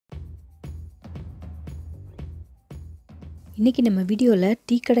இன்றைக்கி நம்ம வீடியோவில்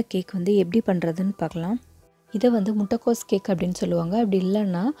டீ கடை கேக் வந்து எப்படி பண்ணுறதுன்னு பார்க்கலாம். இதை வந்து முட்டைக்கோஸ் கேக் அப்படின்னு சொல்லுவாங்க. அப்படி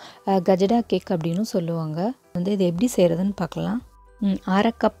இல்லைன்னா கஜடா கேக் அப்படின்னு சொல்லுவாங்க. இதை எப்படி செய்கிறதுன்னு பார்க்கலாம்.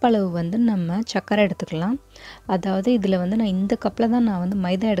 அரை கப் அளவு வந்து நம்ம சர்க்கரை எடுத்துக்கலாம். அதாவது இதில் வந்து நான் இந்த கப்பில் தான் நான் வந்து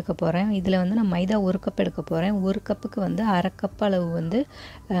மைதா எடுக்க போகிறேன். இதில் வந்து நான் மைதா 1 கப் எடுக்க போகிறேன். 1 கப்புக்கு வந்து அரை கப் அளவு வந்து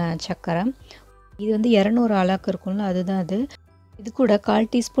சர்க்கரை. இது வந்து 200 ஆளாக்கு இருக்கும்ல, அதுதான் அது. இது கூட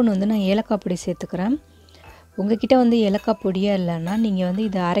 1/4 டீஸ்பூன் வந்து நான் ஏலக்காய் பொடி சேர்த்துக்கிறேன். உங்ககிட்ட வந்து ஏலக்காய் பொடியாக இல்லைன்னா நீங்கள் வந்து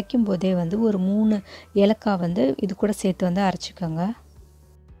இதை அரைக்கும் போதே வந்து ஒரு 3 ஏலக்காய் வந்து இது கூட சேர்த்து வந்து அரைச்சிக்கோங்க.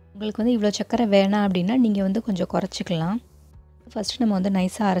 உங்களுக்கு வந்து இவ்வளோ சர்க்கரை வேணாம் அப்படின்னா நீங்கள் வந்து கொஞ்சம் குறைச்சிக்கலாம். ஃபஸ்ட்டு நம்ம வந்து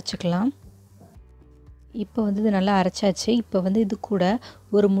நைஸாக அரைச்சிக்கலாம். இப்போ வந்து இது நல்லா அரைச்சாச்சு. இப்போ வந்து இது கூட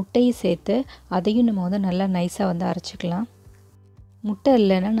ஒரு முட்டையை சேர்த்து அதையும் நம்ம வந்து நல்லா நைஸாக வந்து அரைச்சிக்கலாம். முட்டை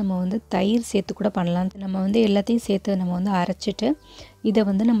இல்லைன்னா நம்ம வந்து தயிர் சேர்த்து கூட பண்ணலாம். நம்ம வந்து எல்லாத்தையும் சேர்த்து நம்ம வந்து அரைச்சிட்டு இதை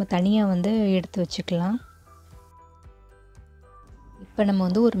வந்து நம்ம தனியாக வந்து எடுத்து வச்சுக்கலாம். இப்போ நம்ம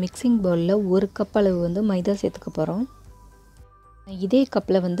வந்து ஒரு மிக்சிங் பவுலில் 1 கப் அளவு வந்து மைதா சேர்த்துக்க போகிறோம். இதே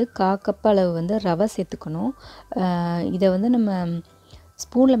கப்பில் வந்து 1/4 கப் அளவு வந்து ரவை சேர்த்துக்கணும். இதை வந்து நம்ம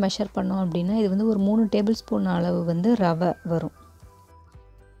ஸ்பூனில் மெஷர் பண்ணோம் அப்படின்னா இது வந்து ஒரு 3 டேபிள் ஸ்பூன் அளவு வந்து ரவை வரும்.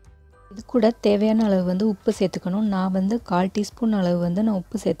 இது கூட தேவையான அளவு வந்து உப்பு சேர்த்துக்கணும். நான் வந்து 1/4 டீஸ்பூன் அளவு வந்து நான்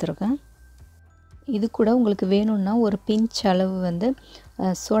உப்பு சேர்த்துருக்கேன். இது கூட உங்களுக்கு வேணும்னா ஒரு பிஞ்ச் அளவு வந்து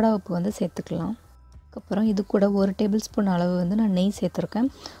சோடா உப்பு வந்து சேர்த்துக்கலாம். அதுக்கப்புறம் இது கூட 1 டேபிள் ஸ்பூன் அளவு வந்து நான் நெய் சேர்த்துருக்கேன்.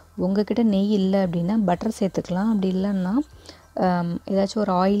 உங்கள்கிட்ட நெய் இல்லை அப்படின்னா பட்டர் சேர்த்துக்கலாம். அப்படி இல்லைன்னா ஏதாச்சும்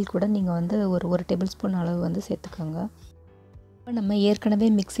ஒரு ஆயில் கூட நீங்கள் வந்து ஒரு டேபிள் ஸ்பூன் அளவு வந்து சேர்த்துக்கோங்க. இப்போ நம்ம ஏற்கனவே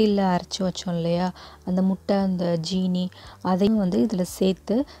மிக்சியில் அரைச்சி வச்சோம் இல்லையா, அந்த முட்டை, அந்த ஜீனி, அதையும் வந்து இதில்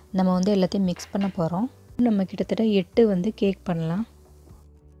சேர்த்து நம்ம வந்து எல்லாத்தையும் மிக்ஸ் பண்ண போகிறோம். நம்ம கிட்டத்தட்ட 8 வந்து கேக் பண்ணலாம்.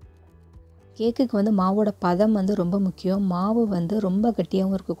 கேக்குக்கு வந்து மாவோட பதம் வந்து ரொம்ப முக்கியம். மாவு வந்து ரொம்ப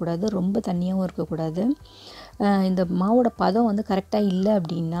கட்டியாகவும் இருக்கக்கூடாது, ரொம்ப தண்ணியாகவும் இருக்கக்கூடாது. இந்த மாவோட பதம் வந்து கரெக்டாக இல்லை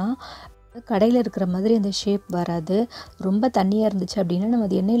அப்படின்னா கடையில் இருக்கிற மாதிரி அந்த ஷேப் வராது. ரொம்ப தண்ணியாக இருந்துச்சு அப்படின்னா நம்ம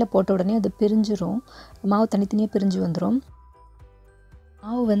அது எண்ணெயில் போட்ட உடனே அது பிரிஞ்சிரும். மாவு தனித்தனியாக பிரிஞ்சு வந்துடும்.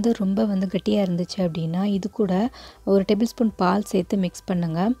 மாவு வந்து ரொம்ப வந்து கட்டியாக இருந்துச்சு அப்படின்னா இது கூட ஒரு டேபிள் ஸ்பூன் பால் சேர்த்து மிக்ஸ்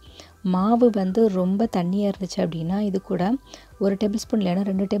பண்ணுங்கள். மாவு வந்து ரொம்ப தண்ணியாக இருந்துச்சு அப்படின்னா இது கூட ஒரு டேபிள் ஸ்பூன் இல்லைன்னா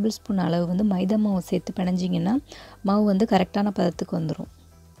 2 டேபிள் ஸ்பூன் அளவு வந்து மைதா மாவு சேர்த்து பிணைஞ்சிங்கன்னா மாவு வந்து கரெக்டான பதத்துக்கு வந்துடும்.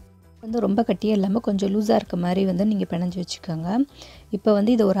 வந்து ரொம்ப கட்டியாக இல்லாமல் கொஞ்சம் லூஸாக இருக்க மாதிரி வந்து நீங்கள் பிணைஞ்சி வச்சுக்கோங்க. இப்போ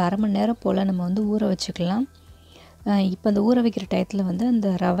வந்து இதை ஒரு அரை மணி நேரம் போல் நம்ம வந்து ஊற வச்சுக்கலாம். இப்போ அந்த ஊற வைக்கிற டயத்தில் வந்து அந்த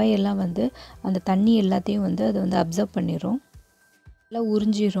ரவையெல்லாம் வந்து அந்த தண்ணி எல்லாத்தையும் வந்து அதை வந்து அப்சர்வ் பண்ணிடும், நல்லா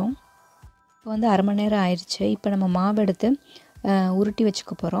உறிஞ்சிரும். இப்போ வந்து அரை மணி நேரம் ஆயிடுச்சு. இப்போ நம்ம மாவு எடுத்து உருட்டி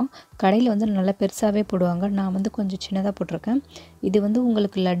வச்சுக்க போகிறோம். கடையில் வந்து நல்லா பெருசாகவே போடுவாங்க. நான் வந்து கொஞ்சம் சின்னதாக போட்டிருக்கேன். இது வந்து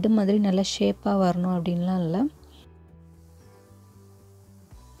உங்களுக்கு லட்டு மாதிரி நல்லா ஷேப்பாக வரணும் அப்படின்லாம் இல்லை.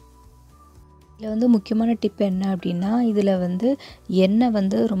 இதில் வந்து முக்கியமான டிப் என்ன அப்படின்னா இதில் வந்து எண்ணெய்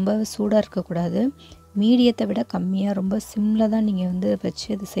வந்து ரொம்ப சூடாக இருக்கக்கூடாது. மீடியத்தை விட கம்மியாக ரொம்ப சிம்மில் தான் நீங்கள் வந்து வச்சு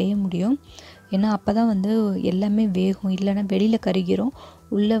அது செய்ய முடியும். ஏன்னா அப்போ தான் வந்து எல்லாமே வேகும். இல்லைன்னா வெளியில் கருகிரும்,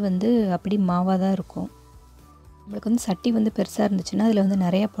 உள்ளே வந்து அப்படி மாவாக தான் இருக்கும். நம்மளுக்கு வந்து சட்டி வந்து பெருசாக இருந்துச்சுன்னா அதில் வந்து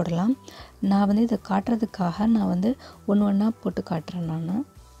நிறையா போடலாம். நான் வந்து இதை காட்டுறதுக்காக நான் வந்து ஒன்று ஒன்றா போட்டு காட்டுறேன். நான்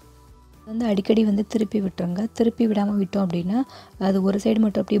வந்து அடிக்கடி வந்து திருப்பி விட்டுருங்க. திருப்பி விடாமல் விட்டோம் அப்படின்னா அது ஒரு சைடு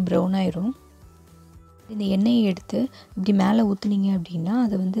மட்டும் அப்படியே ப்ரௌன் ஆயிரும். இந்த எண்ணெயை எடுத்து இப்படி மேலே ஊற்றுனீங்க அப்படின்னா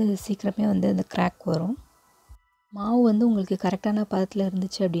அது வந்து சீக்கிரமே வந்து அந்த கிராக் வரும். மாவு வந்து உங்களுக்கு கரெக்டான பதத்தில்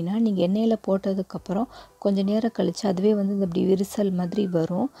இருந்துச்சு அப்படின்னா நீங்கள் எண்ணெயில் போட்டதுக்கப்புறம் கொஞ்சம் நேரம் கழித்து அதுவே வந்து இப்படி விரிசல் மாதிரி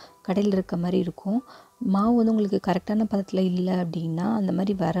வரும், கடையில் இருக்க மாதிரி இருக்கும். மாவு வந்து உங்களுக்கு கரெக்டான பதத்தில் இல்லை அப்படின்னா அந்த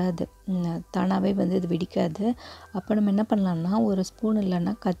மாதிரி வராது, தானாகவே வந்து இது வெடிக்காது. அப்போ நம்ம என்ன பண்ணலான்னா ஒரு ஸ்பூன்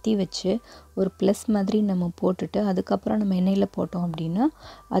இல்லைன்னா கத்தி வச்சு ஒரு ப்ளஸ் மாதிரி நம்ம போட்டுட்டு அதுக்கப்புறம் நம்ம எண்ணெயில் போட்டோம் அப்படின்னா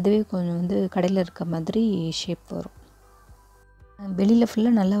அதுவே கொஞ்சம் வந்து கடையில் இருக்க மாதிரி ஷேப் வரும். வெளியில்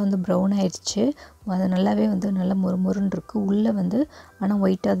ஃபுல்லாக நல்லா வந்து ப்ரௌன் ஆயிடுச்சு. அது நல்லாவே வந்து நல்லா மொறுமொறுன்னு இருக்குது. உள்ளே வந்து ஆனால்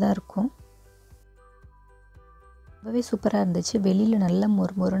ஒயிட்டாக தான் இருக்கும். ரொம்பவே சூப்பராக இருந்துச்சு. வெளியில் நல்லா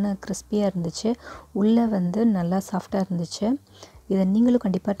மொறுமொறுன்னு கிறிஸ்பியாக இருந்துச்சு, உள்ளே வந்து நல்லா சாஃப்டாக இருந்துச்சு. இதை நீங்களும்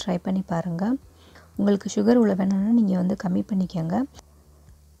கண்டிப்பாக ட்ரை பண்ணி பாருங்கள். உங்களுக்கு சுகர் உள்ள வேணும்னா நீங்கள் வந்து கம்மி பண்ணிக்கோங்க.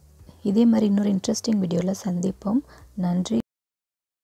 இதே மாதிரி இன்னொரு இன்ட்ரெஸ்டிங் வீடியோவில் சந்திப்போம். நன்றி.